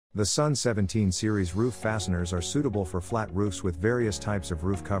The SON17 series roof fasteners are suitable for flat roofs with various types of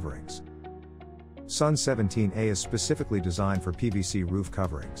roof coverings. SON17 A is specifically designed for PVC roof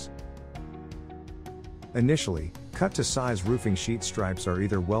coverings. Initially, cut-to-size roofing sheet stripes are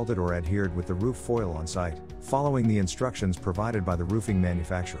either welded or adhered with the roof foil on site, following the instructions provided by the roofing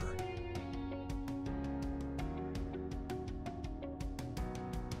manufacturer.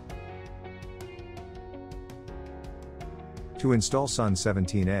 To install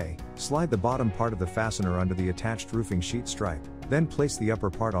SON17 A, slide the bottom part of the fastener under the attached roofing sheet stripe, then place the upper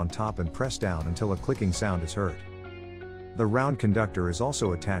part on top and press down until a clicking sound is heard. The round conductor is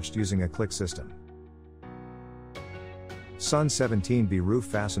also attached using a click system. SON17 B roof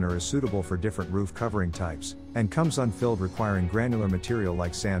fastener is suitable for different roof covering types, and comes unfilled, requiring granular material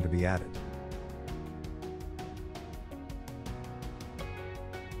like sand to be added.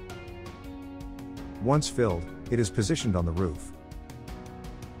 Once filled, it is positioned on the roof.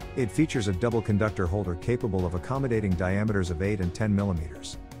 It features a double conductor holder capable of accommodating diameters of 8 and 10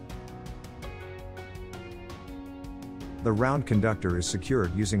 mm. The round conductor is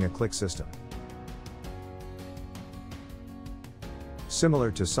secured using a click system.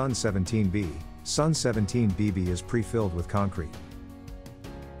 Similar to SON17 B, SON17 BB is pre-filled with concrete.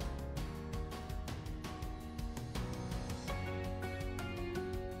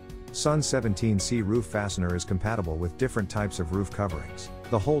 SON17 C roof fastener is compatible with different types of roof coverings.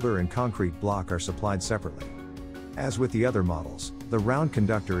 The holder and concrete block are supplied separately. As with the other models, the round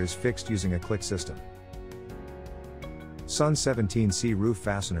conductor is fixed using a click system. SON17 C roof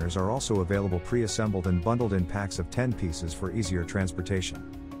fasteners are also available pre-assembled and bundled in packs of 10 pieces for easier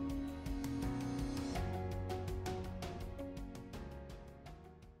transportation.